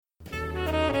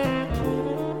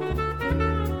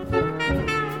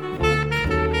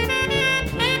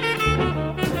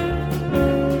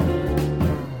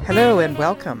Hello and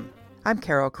welcome. I'm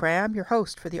Carol Cram, your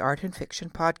host for the Art and Fiction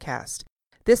podcast.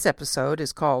 This episode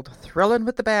is called Thrillin'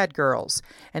 with the Bad Girls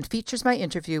and features my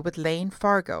interview with Lane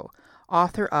Fargo,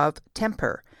 author of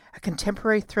Temper, a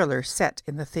contemporary thriller set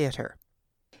in the theatre.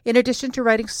 In addition to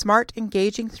writing smart,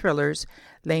 engaging thrillers,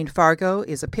 Lane Fargo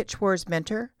is a Pitch Wars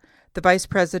mentor, the vice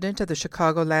president of the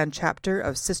Chicagoland chapter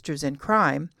of Sisters in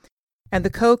Crime, and the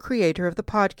co-creator of the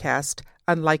podcast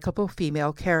Unlikable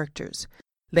Female Characters.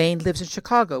 Lane lives in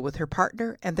Chicago with her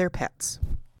partner and their pets.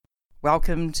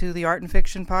 Welcome to the Art and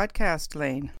Fiction podcast,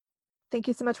 Lane. Thank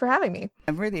you so much for having me.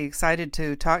 I'm really excited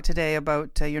to talk today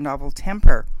about your novel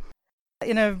Temper.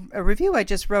 In a review I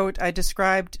just wrote, I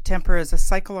described Temper as a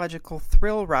psychological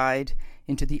thrill ride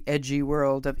into the edgy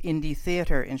world of indie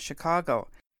theater in Chicago.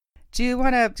 Do you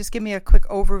want to just give me a quick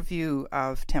overview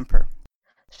of Temper?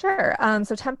 Sure.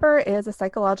 So Temper is a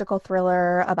psychological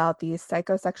thriller about the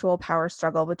psychosexual power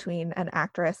struggle between an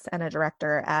actress and a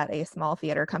director at a small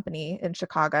theater company in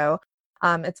Chicago.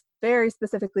 It's very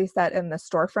specifically set in the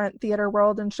storefront theater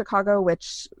world in Chicago,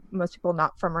 which most people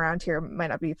not from around here might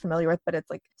not be familiar with, but it's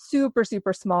like super,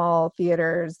 super small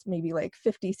theaters, maybe like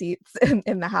 50 seats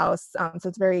in the house. So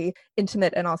it's very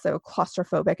intimate and also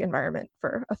claustrophobic environment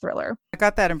for a thriller. I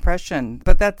got that impression,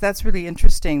 but that's really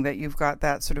interesting that you've got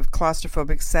that sort of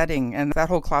claustrophobic setting, and that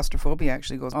whole claustrophobia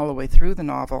actually goes all the way through the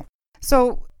novel.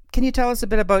 So can you tell us a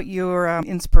bit about your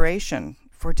inspiration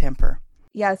for Temper?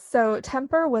 Yes, so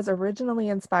Temper was originally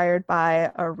inspired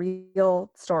by a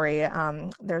real story.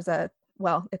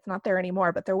 It's not there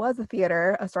anymore, but there was a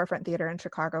storefront theater in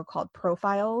Chicago called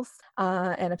Profiles.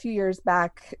 And a few years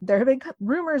back, there have been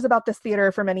rumors about this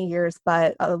theater for many years,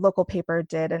 but a local paper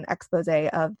did an expose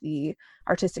of the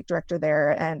artistic director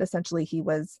there. And essentially he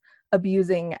was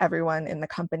abusing everyone in the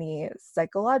company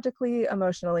psychologically,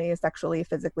 emotionally, sexually,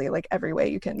 physically, like every way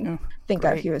you can think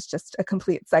of. He was just a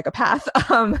complete psychopath.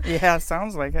 Yeah,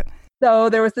 sounds like it. So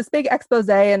there was this big expose,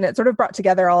 and it sort of brought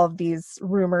together all of these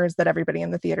rumors that everybody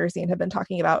in the theater scene had been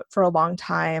talking about for a long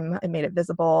time and made it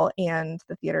visible. And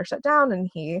the theater shut down and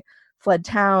he fled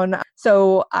town.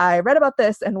 So I read about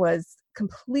this and was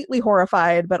completely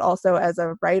horrified, but also as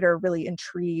a writer, really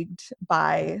intrigued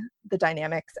by the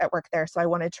dynamics at work there. So I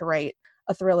wanted to write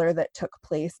a thriller that took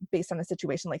place based on a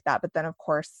situation like that. But then, of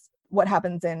course, what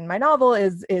happens in my novel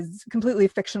is completely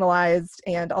fictionalized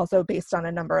and also based on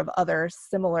a number of other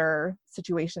similar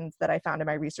situations that I found in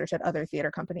my research at other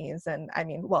theater companies. And I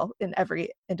mean, well, in every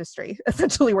industry,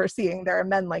 essentially, we're seeing there are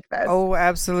men like this. Oh,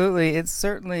 absolutely. It's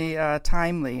certainly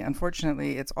timely.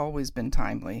 Unfortunately, it's always been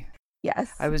timely.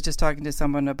 Yes. I was just talking to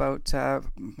someone about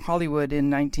Hollywood in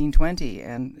 1920,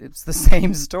 and it's the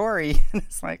same story.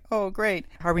 It's like, oh, great.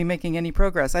 Are we making any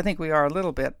progress? I think we are a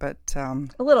little bit, but a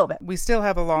little bit. We still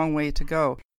have a long way to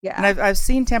go. Yeah. And I've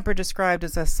seen Temper described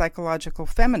as a psychological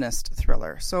feminist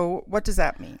thriller. So what does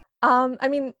that mean? I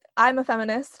mean, I'm a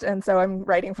feminist, and so I'm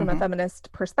writing from a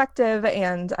feminist perspective,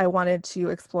 and I wanted to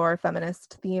explore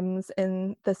feminist themes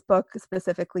in this book,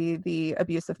 specifically the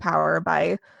abuse of power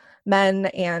by men.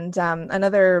 And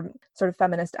another sort of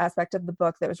feminist aspect of the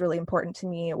book that was really important to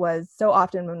me was so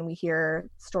often when we hear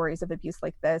stories of abuse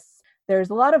like this, there's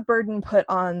a lot of burden put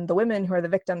on the women who are the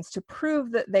victims to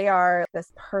prove that they are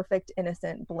this perfect,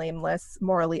 innocent, blameless,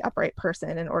 morally upright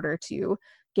person in order to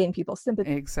gain people's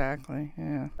sympathy. Exactly,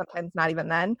 yeah. Sometimes not even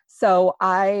then. So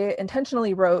I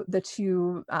intentionally wrote the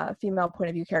two female point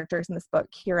of view characters in this book,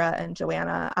 Kira and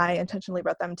Joanna. I intentionally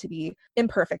wrote them to be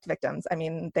imperfect victims. I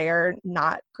mean, they're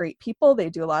not great people. They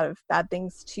do a lot of bad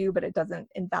things too, but it doesn't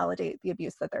invalidate the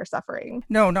abuse that they're suffering.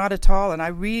 No, not at all. And I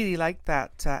really like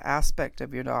that aspect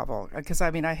of your novel, because I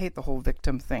mean, I hate the whole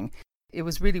victim thing. It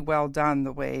was really well done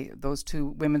the way those two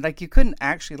women, like you couldn't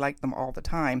actually like them all the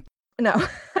time. No.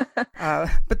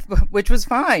 but which was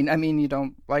fine. I mean, you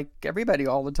don't like everybody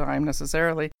all the time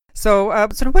necessarily. So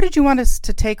what did you want us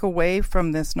to take away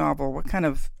from this novel? What kind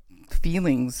of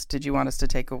feelings did you want us to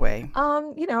take away?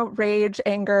 Rage,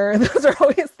 anger. Those are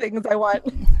always things I want.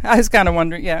 I was kind of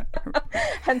wondering, yeah.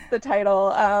 Hence the title.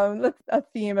 That's a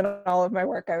theme in all of my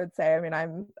work, I would say. I mean,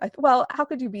 how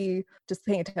could you be just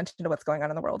paying attention to what's going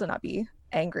on in the world and not be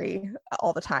angry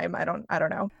all the time? I don't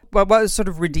know. Well, what was sort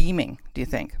of redeeming, do you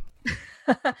think?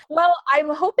 Well, I'm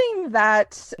hoping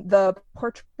that the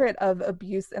portrait of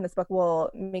abuse in this book will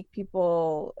make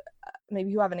people,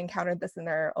 maybe who haven't encountered this in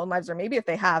their own lives, or maybe if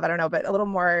they have, I don't know, but a little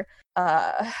more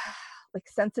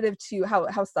sensitive to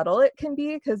how subtle it can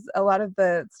be, because a lot of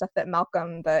the stuff that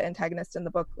Malcolm, the antagonist in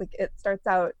the book, like it starts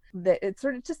out that it's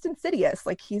sort of just insidious.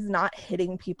 Like he's not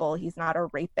hitting people, he's not a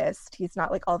rapist, he's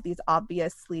not like all of these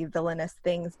obviously villainous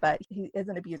things, but he is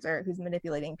an abuser who's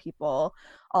manipulating people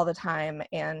all the time.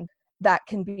 And it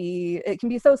can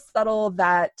be so subtle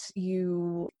that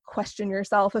you question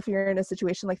yourself. If you're in a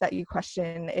situation like that, you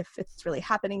question if it's really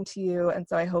happening to you. And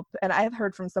so I hope, and I have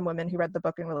heard from some women who read the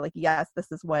book and were like, yes,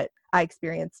 this is what I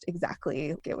experienced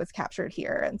exactly. It was captured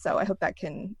here. And so I hope that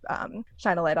can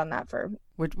shine a light on that for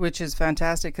which is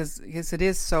fantastic because it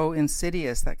is so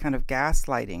insidious, that kind of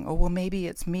gaslighting. Oh, well, maybe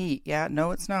it's me. Yeah,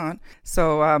 no, it's not.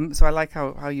 So I like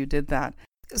how you did that.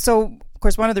 So, of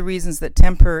course, one of the reasons that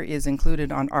Temper is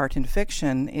included on Art and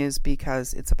Fiction is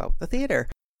because it's about the theater.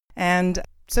 And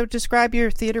so describe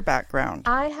your theater background.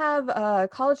 I have a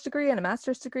college degree and a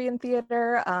master's degree in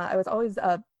theater. I was always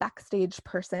a backstage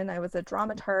person. I was a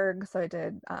dramaturg, so I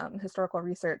did historical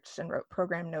research and wrote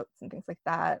program notes and things like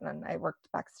that. And I worked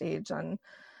backstage on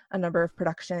a number of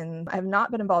productions. I have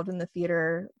not been involved in the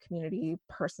theater community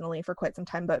personally for quite some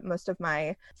time, but most of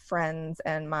my friends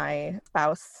and my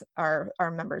spouse are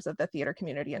members of the theater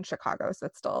community in Chicago. So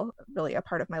it's still really a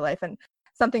part of my life. And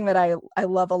something that I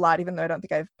love a lot, even though I don't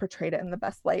think I've portrayed it in the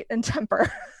best light in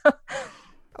Temper.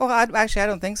 Oh, I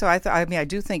don't think so. I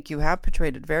do think you have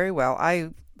portrayed it very well. I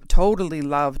totally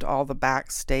loved all the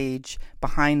backstage,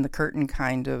 behind the curtain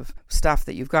kind of stuff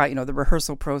that you've got, the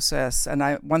rehearsal process. And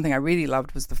one thing I really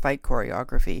loved was the fight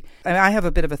choreography. I mean, I have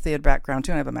a bit of a theater background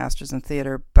too. I have a master's in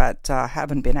theater, but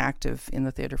haven't been active in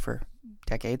the theater for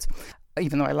decades,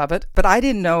 even though I love it. But I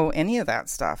didn't know any of that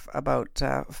stuff about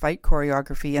fight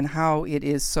choreography and how it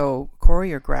is so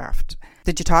choreographed.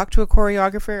 Did you talk to a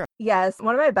choreographer? Yes.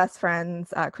 One of my best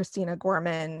friends, Christina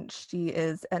Gorman, she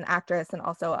is an actress and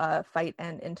also a fight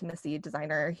and intimacy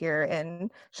designer here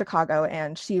in Chicago.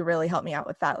 And she really helped me out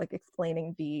with that, like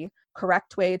explaining the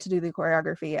correct way to do the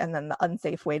choreography and then the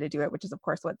unsafe way to do it, which is, of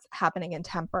course, what's happening in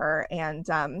Temper. And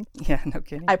yeah, no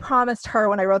kidding. I promised her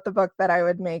when I wrote the book that I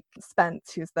would make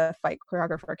Spence, who's the fight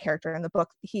choreographer character in the book.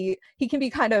 He can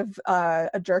be kind of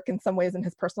a jerk in some ways in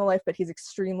his personal life, but he's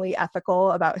extremely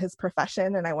ethical about his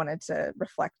profession. And I wanted to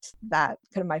reflect that,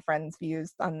 kind of my friend's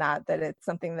views on that it's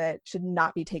something that should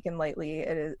not be taken lightly.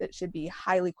 It should be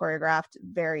highly choreographed,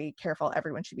 very careful.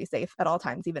 Everyone should be safe at all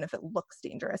times, even if it looks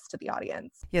dangerous to the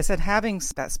audience. Yes, and having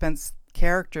that Spence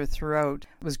character throughout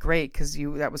was great because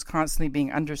that was constantly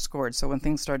being underscored. So when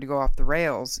things started to go off the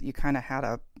rails, you kind of had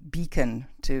a beacon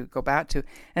to go back to.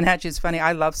 And actually, it's funny,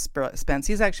 I love Spence.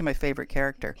 He's actually my favorite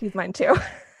character. He's mine too.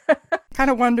 Kind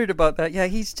of wondered about that. Yeah,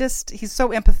 he's so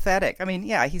empathetic. I mean,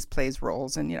 yeah, he plays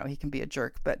roles and, he can be a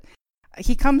jerk, but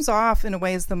he comes off in a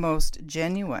way as the most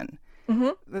genuine.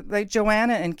 Mm-hmm. Like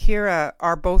Joanna and Kira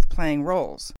are both playing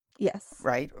roles. Yes.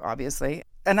 Right, obviously.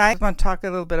 And I want to talk a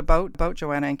little bit about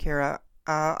Joanna and Kira.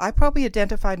 I probably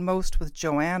identified most with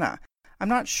Joanna. I'm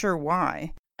not sure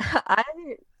why. I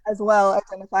as well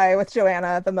identify with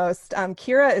Joanna the most.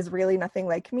 Kira is really nothing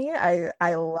like me.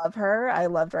 I love her. I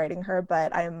loved writing her,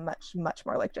 but I'm much, much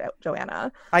more like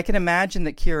Joanna. I can imagine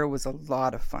that Kira was a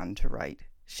lot of fun to write.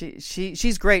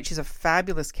 She's great. She's a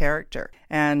fabulous character.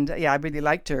 And yeah, I really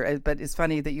liked her. But it's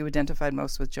funny that you identified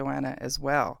most with Joanna as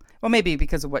well. Well, maybe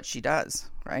because of what she does,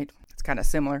 right? It's kind of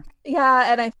similar.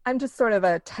 Yeah, and I'm just sort of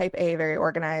a type A, very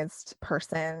organized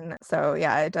person. So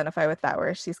yeah, I identify with that,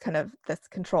 where she's kind of this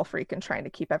control freak and trying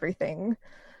to keep everything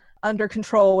under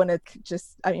control when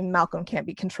Malcolm can't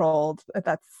be controlled.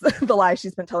 That's the lie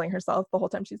she's been telling herself the whole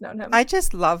time she's known him. I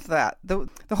just love that. The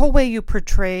whole way you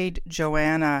portrayed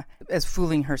Joanna as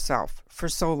fooling herself for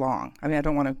so long. I mean, I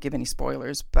don't want to give any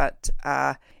spoilers, but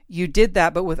you did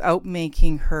that, but without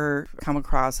making her come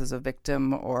across as a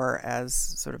victim or as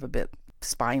sort of a bit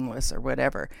spineless or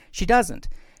whatever. She doesn't.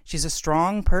 She's a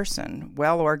strong person,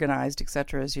 well organized,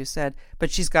 etc., as you said,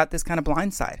 but she's got this kind of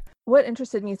blind side. What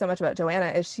interested me so much about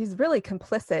Joanna is she's really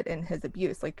complicit in his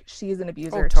abuse. Like, she's an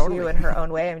abuser totally. Too in her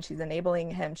own way. I mean, she's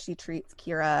enabling him. She treats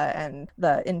Kira and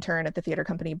the intern at the theater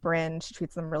company, Bryn, she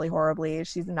treats them really horribly.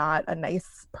 She's not a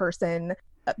nice person,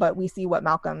 but we see what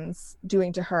Malcolm's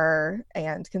doing to her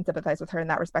and can sympathize with her in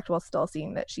that respect, while still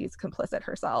seeing that she's complicit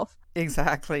herself.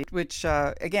 Exactly. Which,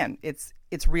 again, it's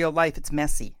real life. It's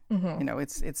messy. Mm-hmm.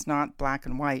 It's not black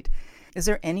and white. Is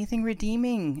there anything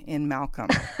redeeming in Malcolm?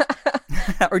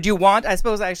 Or do you want, I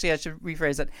suppose actually I should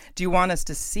rephrase it, do you want us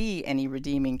to see any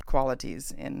redeeming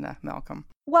qualities in Malcolm?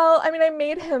 Well, I mean, I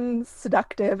made him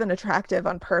seductive and attractive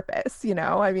on purpose,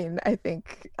 I mean, I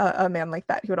think a man like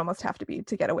that, he would almost have to be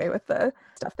to get away with the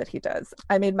stuff that he does.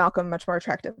 I made Malcolm much more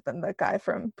attractive than the guy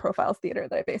from Profiles Theater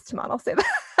that I based him on, I'll say that.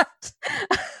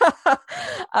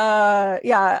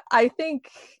 Yeah, I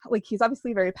think, like, he's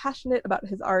obviously very passionate about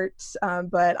his art,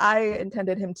 but I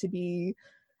intended him to be,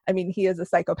 I mean, he is a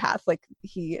psychopath. Like,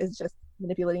 he is just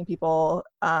manipulating people.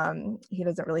 He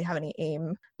doesn't really have any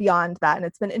aim beyond that. And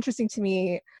it's been interesting to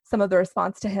me, some of the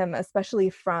response to him, especially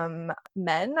from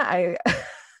men.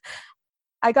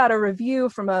 I got a review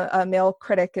from a male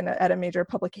critic at a major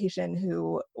publication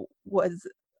who was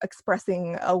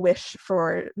expressing a wish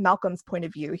for Malcolm's point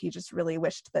of view. He just really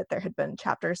wished that there had been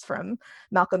chapters from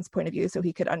Malcolm's point of view so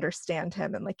he could understand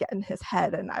him and like get in his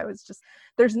head. And I was just,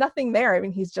 there's nothing there. I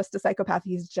mean, he's just a psychopath.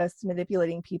 He's just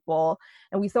manipulating people.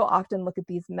 And we so often look at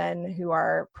these men who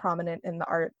are prominent in the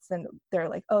arts and they're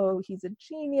like, oh, he's a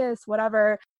genius,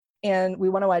 whatever. And we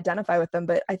want to identify with them,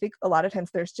 but I think a lot of times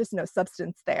there's just no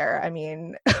substance there. I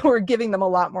mean, we're giving them a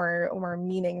lot more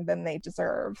meaning than they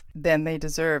deserve.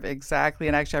 Exactly.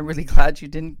 And actually, I'm really glad you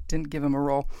didn't give him a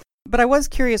role. But I was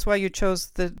curious why you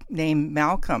chose the name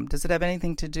Malcolm. Does it have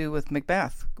anything to do with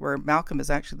Macbeth, where Malcolm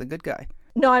is actually the good guy?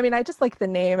 No, I mean, I just like the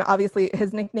name. Obviously,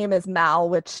 his nickname is Mal,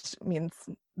 which means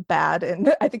bad,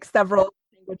 and I think several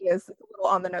languages. It's a little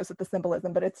on the nose with the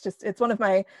symbolism, but it's one of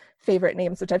my favorite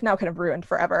names, which I've now kind of ruined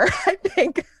forever, I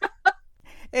think.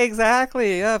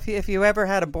 Exactly. Yeah, if you ever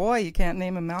had a boy, you can't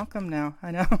name him Malcolm now.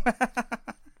 I know.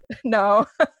 No,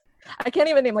 I can't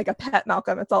even name like a pet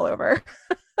Malcolm. It's all over.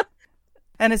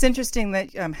 And it's interesting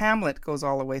that Hamlet goes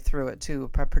all the way through it too.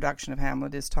 A production of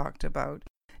Hamlet is talked about.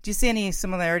 Do you see any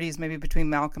similarities maybe between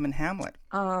Malcolm and Hamlet?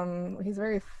 He's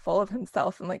very full of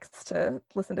himself and likes to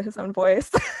listen to his own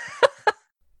voice.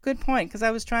 Good point, because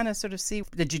I was trying to sort of see,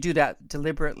 did you do that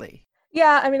deliberately?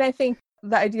 Yeah, I mean, I think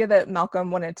the idea that Malcolm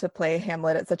wanted to play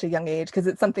Hamlet at such a young age, because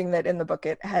it's something that in the book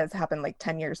it has happened like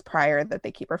 10 years prior that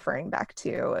they keep referring back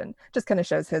to, and just kind of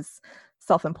shows his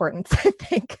self-importance, I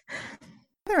think.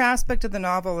 Another aspect of the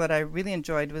novel that I really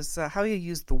enjoyed was how you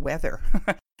used the weather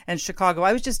and Chicago.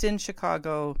 I was just in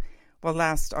Chicago,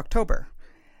 last October.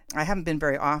 I haven't been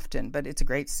very often, but it's a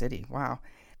great city. Wow.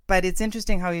 But it's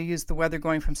interesting how you use the weather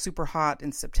going from super hot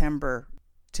in September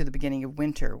to the beginning of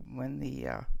winter when the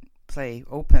play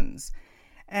opens.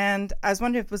 And I was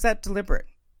wondering, was that deliberate,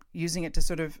 using it to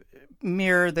sort of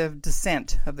mirror the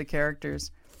descent of the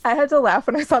characters? I had to laugh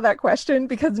when I saw that question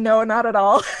because no, not at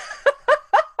all.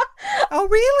 Oh,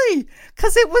 really?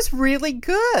 Because it was really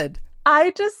good.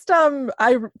 I just,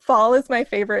 fall is my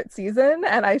favorite season,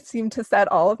 and I seem to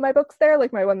set all of my books there.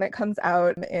 Like my one that comes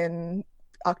out in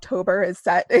October is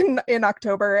set in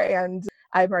October, and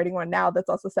I'm writing one now that's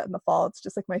also set in the fall. It's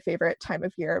just like my favorite time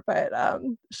of year, but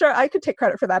sure, I could take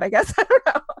credit for that, I guess. I don't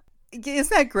know.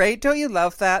 Isn't that great? Don't you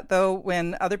love that, though,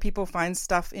 when other people find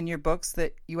stuff in your books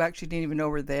that you actually didn't even know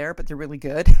were there, but they're really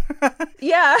good?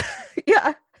 Yeah.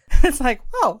 It's like,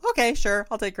 oh, okay, sure,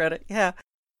 I'll take credit. Yeah.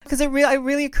 Because it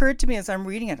really occurred to me as I'm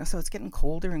reading it. So it's getting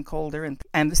colder and colder,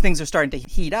 and things are starting to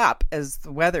heat up as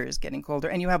the weather is getting colder.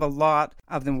 And you have a lot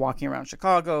of them walking around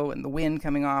Chicago and the wind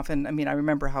coming off. And I mean, I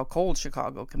remember how cold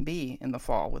Chicago can be in the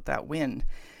fall with that wind.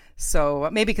 So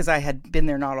maybe because I had been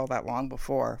there not all that long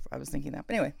before, I was thinking that.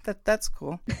 But anyway, that's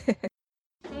cool.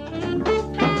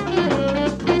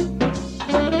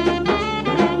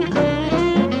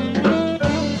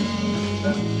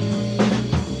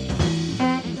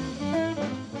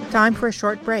 Time for a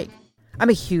short break. I'm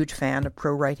a huge fan of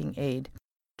Pro Writing Aid.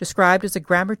 Described as a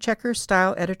grammar checker,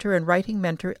 style editor, and writing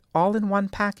mentor all in one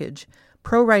package,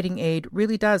 Pro Writing Aid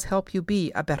really does help you be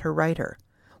a better writer.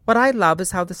 What I love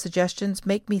is how the suggestions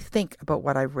make me think about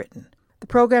what I've written. The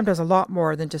program does a lot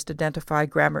more than just identify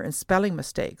grammar and spelling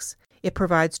mistakes. It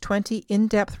provides 20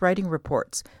 in-depth writing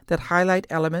reports that highlight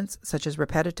elements such as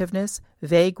repetitiveness,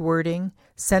 vague wording,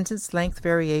 sentence length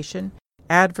variation,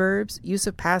 adverbs, use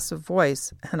of passive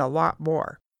voice, and a lot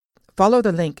more. Follow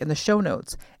the link in the show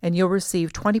notes, and you'll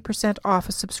receive 20% off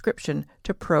a subscription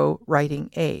to Pro Writing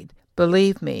Aid.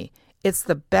 Believe me, it's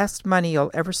the best money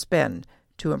you'll ever spend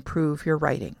to improve your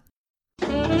writing.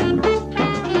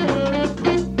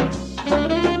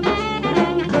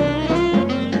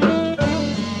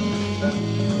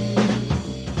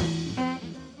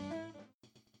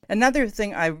 Another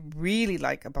thing I really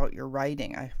like about your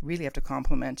writing, I really have to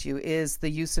compliment you, is the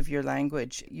use of your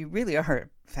language. You really are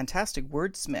a fantastic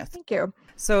wordsmith. Thank you.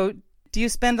 So do you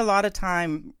spend a lot of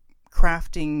time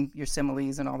crafting your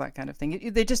similes and all that kind of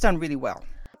thing? They're just done really well.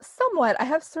 Somewhat. I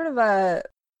have sort of a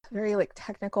very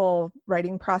technical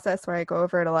writing process where I go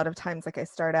over it a lot of times. I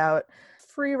start out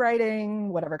free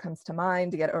writing, whatever comes to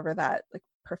mind, to get over that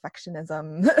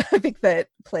perfectionism I think that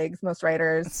plagues most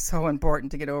writers. It's so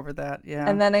important to get over that. Yeah.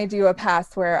 And then I do a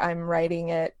pass where I'm writing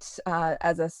it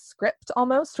as a script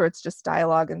almost, where it's just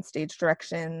dialogue and stage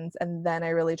directions. And then I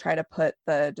really try to put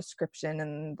the description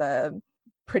and the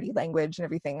pretty language and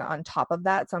everything on top of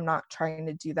that. So I'm not trying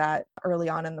to do that early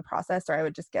on in the process, or I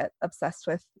would just get obsessed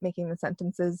with making the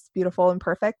sentences beautiful and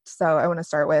perfect. So I want to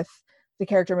start with the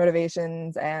character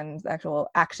motivations and the actual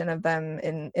action of them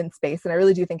in space. And I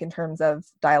really do think in terms of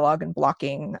dialogue and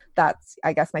blocking, that's,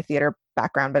 I guess, my theater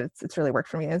background, but it's really worked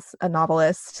for me as a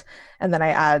novelist. And then I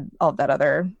add all of that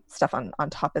other stuff on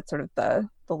top. It's sort of the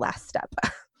last step.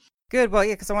 Good. Well,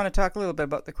 yeah, because I want to talk a little bit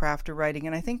about the craft of writing.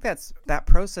 And I think that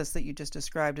process that you just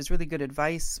described is really good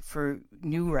advice for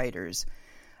new writers.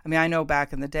 I mean, I know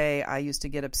back in the day, I used to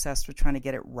get obsessed with trying to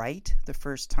get it right the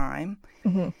first time.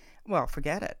 Mm-hmm. Well,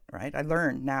 forget it, right? I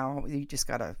learned now you just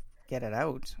got to get it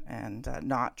out and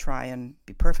not try and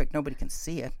be perfect. Nobody can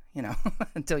see it,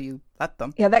 until you let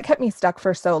them. Yeah, that kept me stuck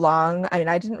for so long. I mean,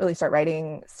 I didn't really start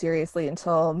writing seriously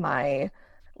until my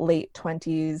late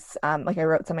 20s. Like I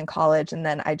wrote some in college, and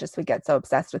then I just would get so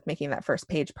obsessed with making that first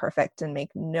page perfect and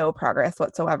make no progress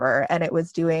whatsoever. And it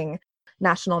was doing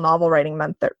National Novel Writing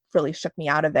Month that really shook me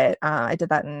out of it. I did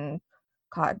that in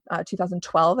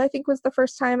 2012, I think, was the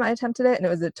first time I attempted it. And it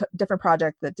was a different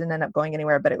project that didn't end up going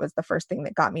anywhere, but it was the first thing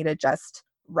that got me to just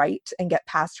write and get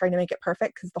past trying to make it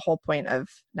perfect, because the whole point of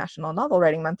National Novel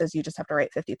Writing Month is you just have to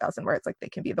write 50,000 words. Like, they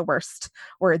can be the worst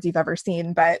words you've ever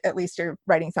seen, but at least you're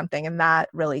writing something. And that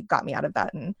really got me out of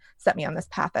that and set me on this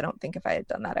path. I don't think if I had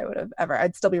done that,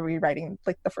 I'd still be rewriting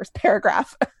like the first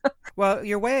paragraph. Well,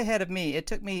 you're way ahead of me. It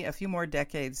took me a few more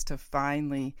decades to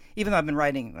finally, even though I've been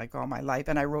writing like all my life,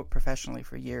 and I wrote professionally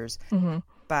for years, mm-hmm.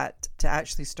 but to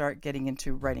actually start getting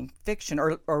into writing fiction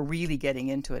or really getting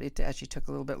into it, it actually took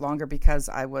a little bit longer because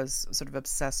I was sort of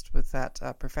obsessed with that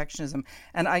perfectionism.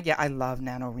 And I love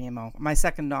NaNoWriMo. My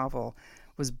second novel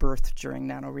was birthed during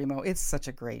NaNoWriMo. It's such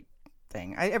a great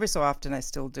thing. Every so often I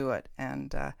still do it.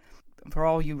 And for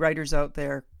all you writers out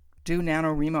there, do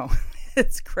NaNoWriMo.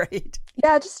 It's great.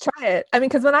 Yeah, just try it. I mean,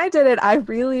 because when I did it, I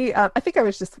really, I think I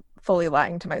was just fully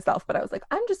lying to myself, but I was like,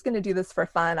 I'm just going to do this for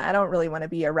fun. I don't really want to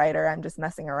be a writer. I'm just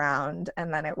messing around.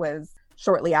 And then it was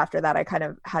shortly after that, I kind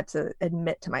of had to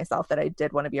admit to myself that I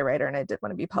did want to be a writer and I did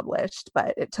want to be published.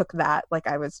 But it took that, like,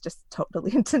 I was just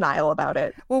totally in denial about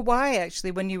it. Well, why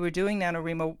actually, when you were doing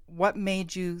NaNoWriMo, what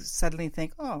made you suddenly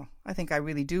think, oh, I think I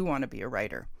really do want to be a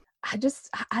writer? I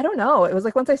don't know. It was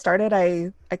like once I started,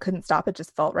 I couldn't stop. It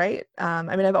just felt right. I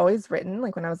mean, I've always written,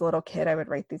 like when I was a little kid, I would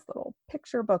write these little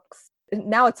picture books.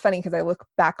 Now it's funny because I look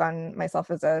back on myself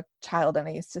as a child and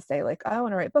I used to say like, oh, I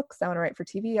want to write books. I want to write for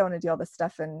TV. I want to do all this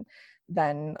stuff. And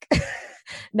then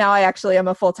now I actually am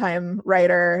a full-time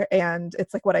writer, and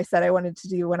it's like what I said I wanted to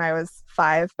do when I was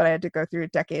 5, but I had to go through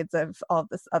decades of all of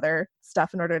this other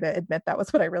stuff in order to admit that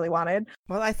was what I really wanted.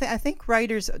 Well, I think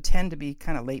writers tend to be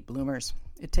kind of late bloomers.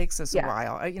 It takes us a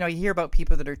while. You hear about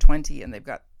people that are 20 and they've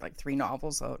got like 3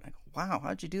 novels out. Like, wow,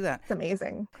 how'd you do that? It's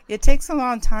amazing. It takes a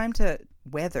long time to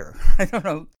weather. I don't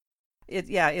know.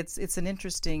 It's an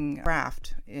interesting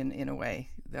craft in a way,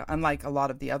 unlike a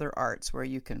lot of the other arts where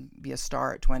you can be a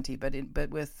star at 20. But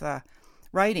with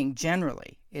writing,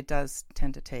 generally, it does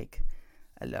tend to take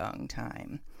a long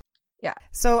time. Yeah.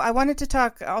 So I wanted to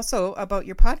talk also about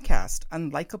your podcast,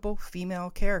 Unlikable Female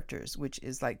Characters, which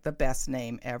is like the best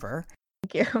name ever.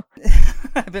 Thank you.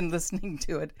 I've been listening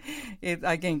to it.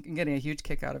 I'm getting a huge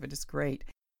kick out of it. It's great.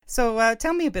 So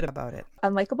tell me a bit about it.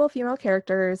 Unlikable Female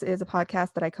Characters is a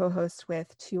podcast that I co-host with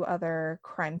 2 other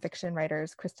crime fiction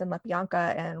writers, Kristen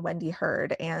Lepianka and Wendy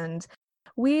Hurd. And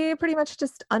we pretty much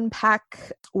just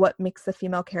unpack what makes a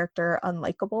female character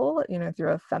unlikable,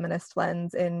 through a feminist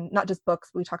lens in not just books.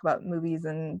 We talk about movies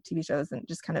and TV shows and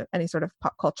just kind of any sort of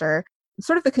pop culture.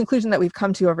 Sort of the conclusion that we've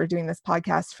come to over doing this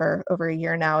podcast for over a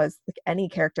year now is like any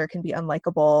character can be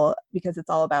unlikable because it's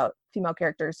all about female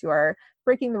characters who are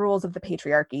breaking the rules of the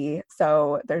patriarchy.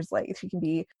 So there's like, if you can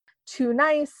be too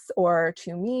nice or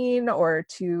too mean or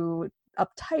too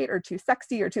uptight or too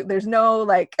sexy there's no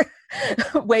like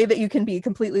way that you can be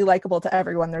completely likable to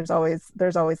everyone. There's always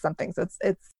something. So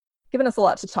it's given us a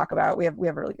lot to talk about. We have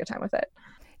a really good time with it.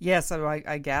 Yes,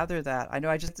 I gather that. I know.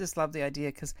 I just love the idea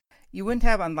because you wouldn't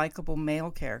have unlikable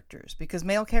male characters because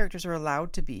male characters are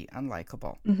allowed to be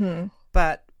unlikable. Mm-hmm.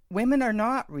 But women are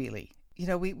not really.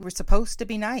 We're supposed to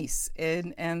be nice.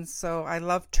 And so I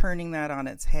love turning that on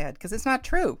its head because it's not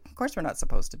true. Of course, we're not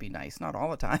supposed to be nice, not all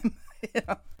the time.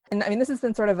 And I mean, this has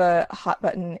been sort of a hot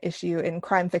button issue in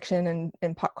crime fiction and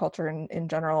in pop culture in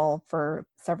general for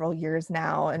several years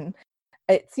now. And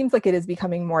it seems like it is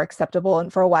becoming more acceptable.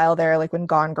 And for a while there, like when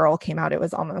Gone Girl came out, it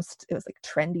was like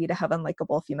trendy to have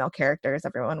unlikable female characters.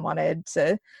 Everyone wanted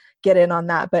to get in on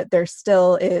that, but there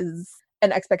still is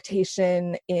an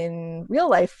expectation in real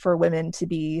life for women to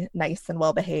be nice and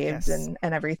well-behaved. Yes.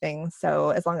 and everything.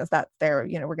 So as long as that's there,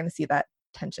 we're going to see that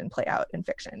tension play out in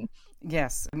fiction.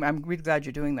 Yes. I'm really glad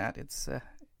you're doing that.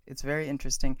 It's very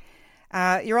interesting.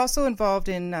 You're also involved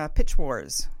in Pitch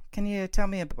Wars. Can you tell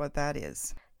me about what that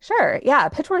is? Sure. Yeah.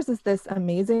 Pitch Wars is this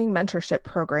amazing mentorship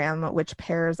program which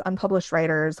pairs unpublished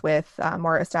writers with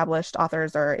more established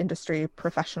authors or industry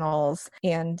professionals.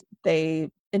 And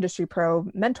industry pro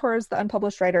mentors the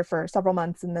unpublished writer for several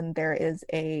months. And then there is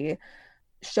a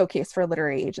showcase for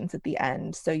literary agents at the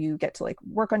end. So you get to like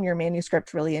work on your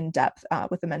manuscript really in depth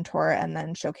with a mentor and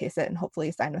then showcase it and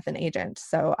hopefully sign with an agent.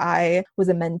 So I was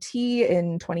a mentee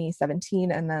in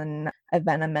 2017 and then I've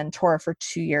been a mentor for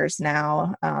 2 years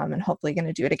now and hopefully going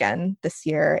to do it again this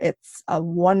year. It's a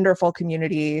wonderful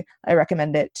community. I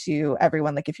recommend it to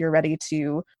everyone. Like if you're ready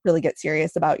to really get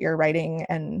serious about your writing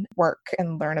and work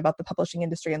and learn about the publishing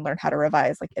industry and learn how to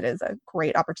revise, like it is a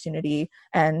great opportunity.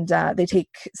 And they take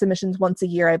submissions once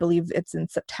a year. I believe it's in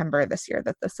September this year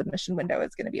that the submission window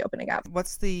is going to be opening up.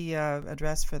 What's the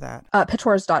address for that?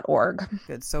 Pitchwars.org.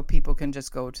 Good. So people can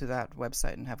just go to that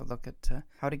website and have a look at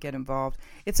how to get involved.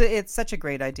 It's such a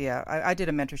great idea. I did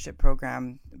a mentorship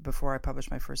program before I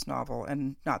published my first novel,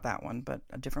 and not that one, but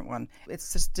a different one.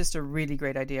 It's just a really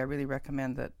great idea. I really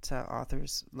recommend that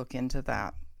authors look into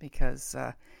that because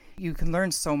you can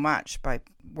learn so much by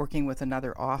working with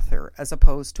another author as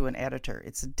opposed to an editor.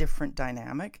 It's a different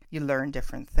dynamic. You learn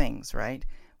different things, right,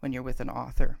 when you're with an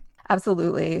author.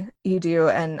 Absolutely, you do.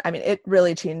 And I mean, it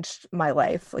really changed my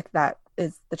life. Like that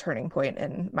is the turning point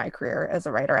in my career as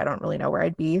a writer. I don't really know where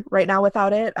I'd be right now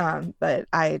without it, but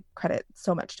I credit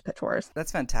so much to Pitch Wars.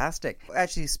 That's fantastic.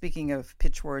 Actually, speaking of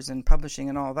Pitch Wars and publishing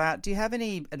and all that, do you have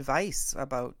any advice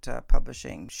about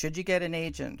publishing? Should you get an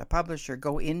agent, a publisher,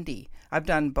 go indie? I've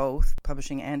done both,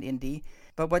 publishing and indie,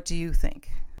 but what do you think?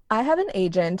 I have an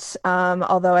agent,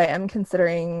 although I am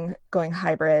considering going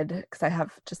hybrid because I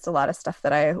have just a lot of stuff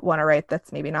that I want to write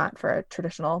that's maybe not for a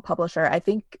traditional publisher. I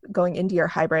think going indie or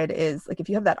hybrid is like if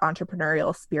you have that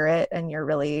entrepreneurial spirit and you're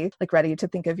really like ready to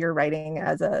think of your writing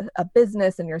as a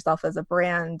business and yourself as a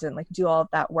brand and like do all of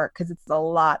that work because it's a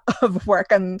lot of work.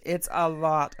 It's a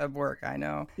lot of work, I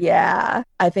know. Yeah,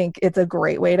 I think it's a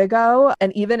great way to go.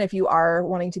 And even if you are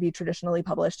wanting to be traditionally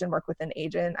published and work with an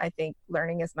agent, I think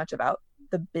learning as much about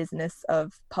the business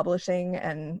of publishing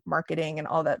and marketing and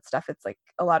all that stuff. It's like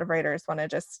a lot of writers want to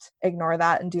just ignore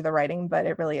that and do the writing, but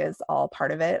it really is all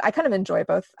part of it. I kind of enjoy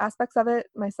both aspects of it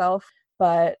myself,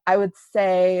 but I would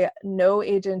say no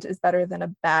agent is better than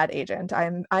a bad agent.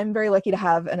 I'm very lucky to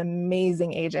have an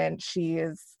amazing agent. She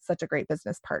is such a great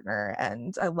business partner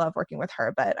and I love working with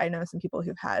her, but I know some people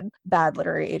who've had bad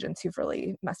literary agents who've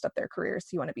really messed up their careers.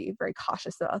 So you want to be very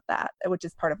cautious about that, which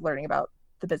is part of learning about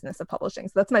the business of publishing.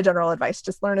 So that's my general advice.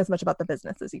 Just learn as much about the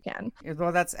business as you can.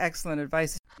 Well, that's excellent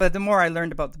advice. But the more I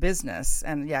learned about the business,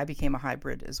 and yeah, I became a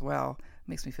hybrid as well. It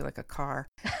makes me feel like a car.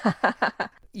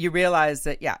 You realize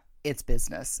that, yeah, it's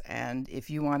business. And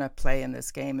if you want to play in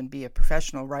this game and be a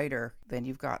professional writer, then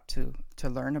you've got to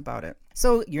learn about it.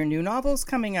 So your new novel's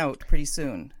coming out pretty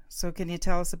soon. So can you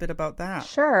tell us a bit about that?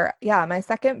 Sure. Yeah. My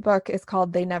second book is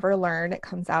called They Never Learn. It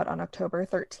comes out on October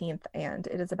 13th, and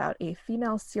it is about a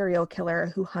female serial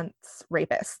killer who hunts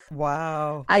rapists.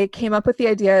 Wow. I came up with the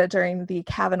idea during the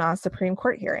Kavanaugh Supreme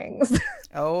Court hearings.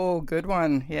 Oh, good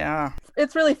one. Yeah.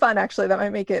 It's really fun, actually. That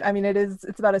might make it. I mean,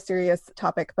 it's about a serious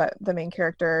topic, but the main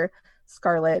character,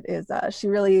 Scarlett, is she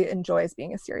really enjoys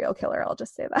being a serial killer. I'll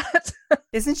just say that.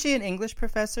 Isn't she an English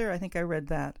professor? I think I read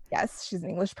that. Yes, she's an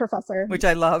English professor. Which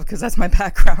I love because that's my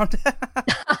background.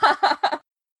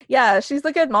 Yeah, she's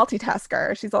a good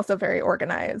multitasker. She's also very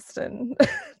organized and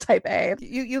type A.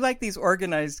 You like these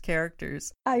organized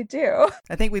characters. I do.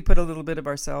 I think we put a little bit of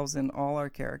ourselves in all our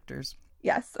characters.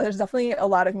 Yes, there's definitely a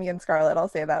lot of me in Scarlett. I'll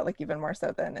say that, like even more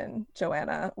so than in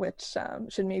Joanna, which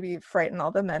should maybe frighten all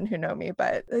the men who know me.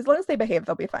 But as long as they behave,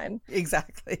 they'll be fine.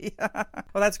 Exactly. Well,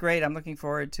 that's great. I'm looking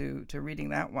forward to reading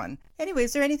that one. Anyway,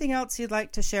 is there anything else you'd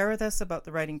like to share with us about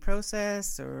the writing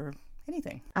process or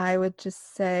anything? I would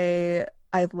just say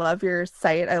I love your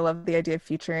site. I love the idea of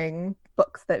featuring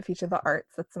books that feature the arts.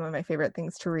 That's some of my favorite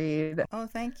things to read. Oh,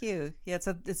 thank you. Yeah,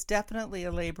 it's definitely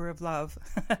a labor of love,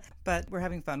 but we're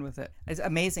having fun with it. It's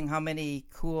amazing how many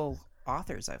cool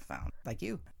authors I've found, like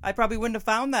you. I probably wouldn't have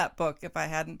found that book if I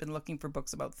hadn't been looking for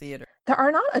books about theater. There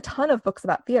are not a ton of books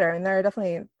about theater. I mean, there are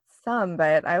definitely some,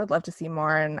 but I would love to see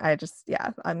more. And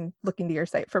I'm looking to your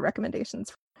site for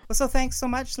recommendations. Well, so thanks so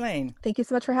much, Lane. Thank you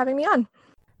so much for having me on.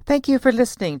 Thank you for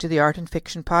listening to the Art and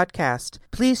Fiction podcast.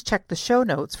 Please check the show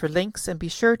notes for links and be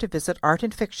sure to visit Art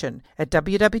and Fiction at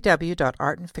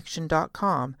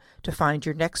www.artandfiction.com to find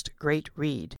your next great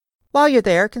read. While you're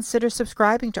there, consider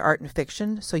subscribing to Art and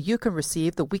Fiction so you can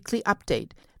receive the weekly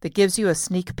update that gives you a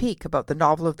sneak peek about the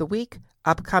novel of the week,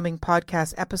 upcoming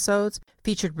podcast episodes,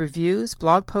 featured reviews,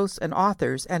 blog posts and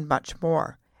authors, and much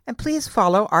more. And please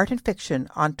follow Art and Fiction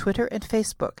on Twitter and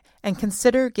Facebook, and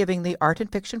consider giving the Art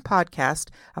and Fiction podcast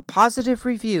a positive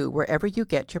review wherever you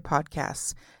get your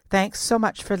podcasts. Thanks so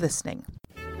much for listening.